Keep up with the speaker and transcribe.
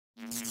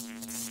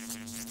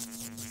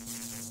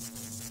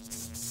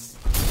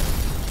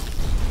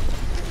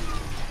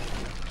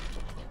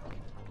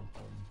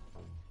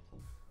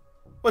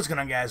What's going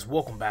on, guys?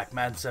 Welcome back.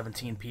 Madden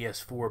 17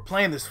 PS4.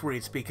 Playing this for you,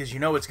 it's because you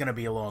know it's going to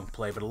be a long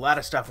play, but a lot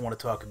of stuff I want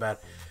to talk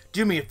about.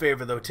 Do me a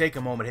favor, though. Take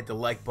a moment, hit the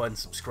like button,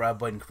 subscribe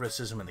button,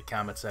 criticism in the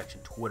comment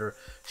section, Twitter.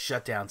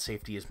 Shutdown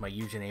Safety is my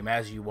username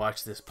as you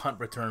watch this punt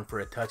return for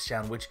a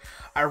touchdown, which,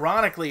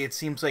 ironically, it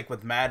seems like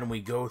with Madden we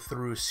go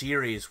through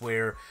series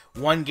where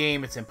one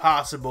game it's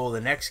impossible, the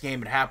next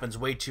game it happens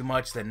way too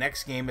much, the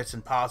next game it's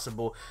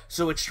impossible.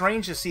 So it's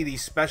strange to see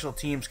these special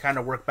teams kind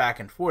of work back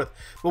and forth.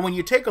 But when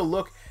you take a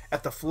look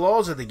at the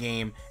flaws of the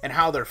game and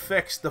how they're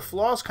fixed, the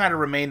flaws kind of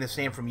remain the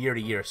same from year to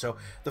year. So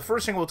the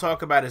first thing we'll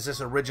talk about is this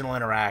original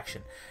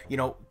interaction. You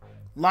know,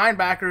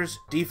 linebackers,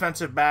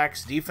 defensive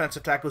backs,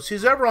 defensive tackles,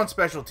 who's ever on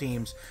special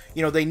teams,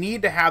 you know, they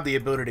need to have the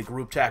ability to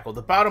group tackle.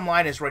 The bottom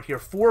line is right here,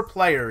 4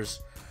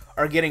 players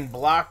are getting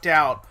blocked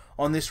out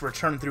on this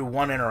return through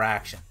one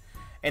interaction.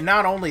 And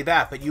not only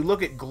that, but you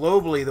look at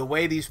globally, the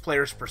way these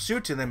players'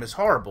 pursuit to them is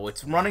horrible.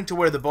 It's running to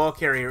where the ball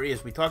carrier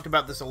is. We talked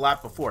about this a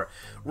lot before.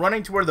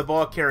 Running to where the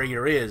ball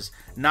carrier is,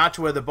 not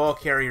to where the ball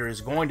carrier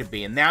is going to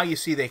be. And now you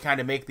see they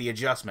kind of make the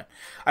adjustment.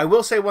 I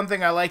will say one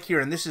thing I like here,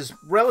 and this is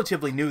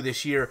relatively new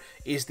this year,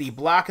 is the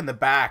block in the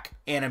back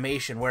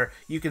animation, where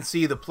you can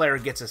see the player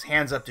gets his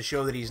hands up to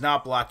show that he's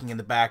not blocking in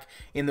the back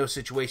in those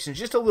situations.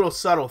 Just a little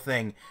subtle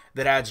thing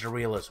that adds to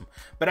realism.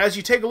 But as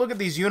you take a look at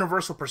these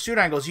universal pursuit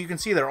angles, you can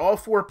see that all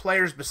 4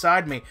 players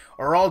beside me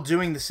are all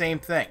doing the same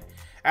thing.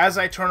 As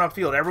I turn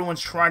upfield,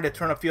 everyone's trying to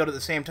turn upfield at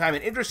the same time.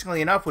 And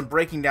interestingly enough, when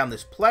breaking down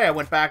this play, I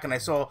went back and I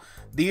saw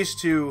these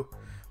two,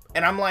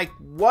 and I'm like,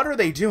 what are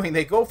they doing?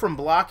 They go from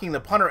blocking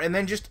the punter and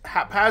then just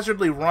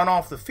haphazardly run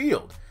off the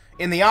field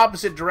in the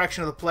opposite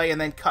direction of the play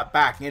and then cut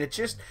back. And it's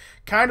just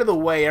kind of the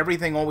way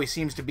everything always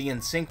seems to be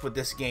in sync with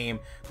this game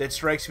that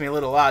strikes me a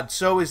little odd.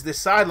 So is this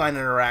sideline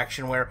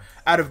interaction where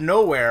out of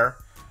nowhere,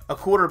 a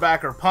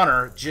quarterback or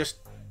punter just,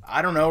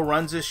 I don't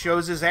know,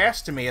 shows his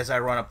ass to me as I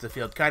run up the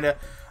field. Kind of,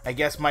 I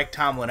guess, Mike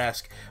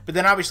Tomlin-esque. But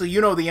then obviously you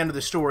know the end of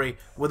the story.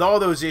 With all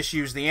those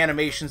issues, the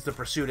animations, the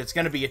pursuit, it's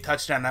going to be a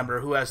touchdown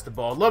number. Who has the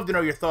ball? Love to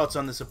know your thoughts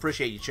on this.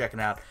 Appreciate you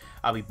checking out.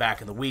 I'll be back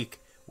in the week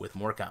with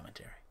more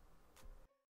commentary.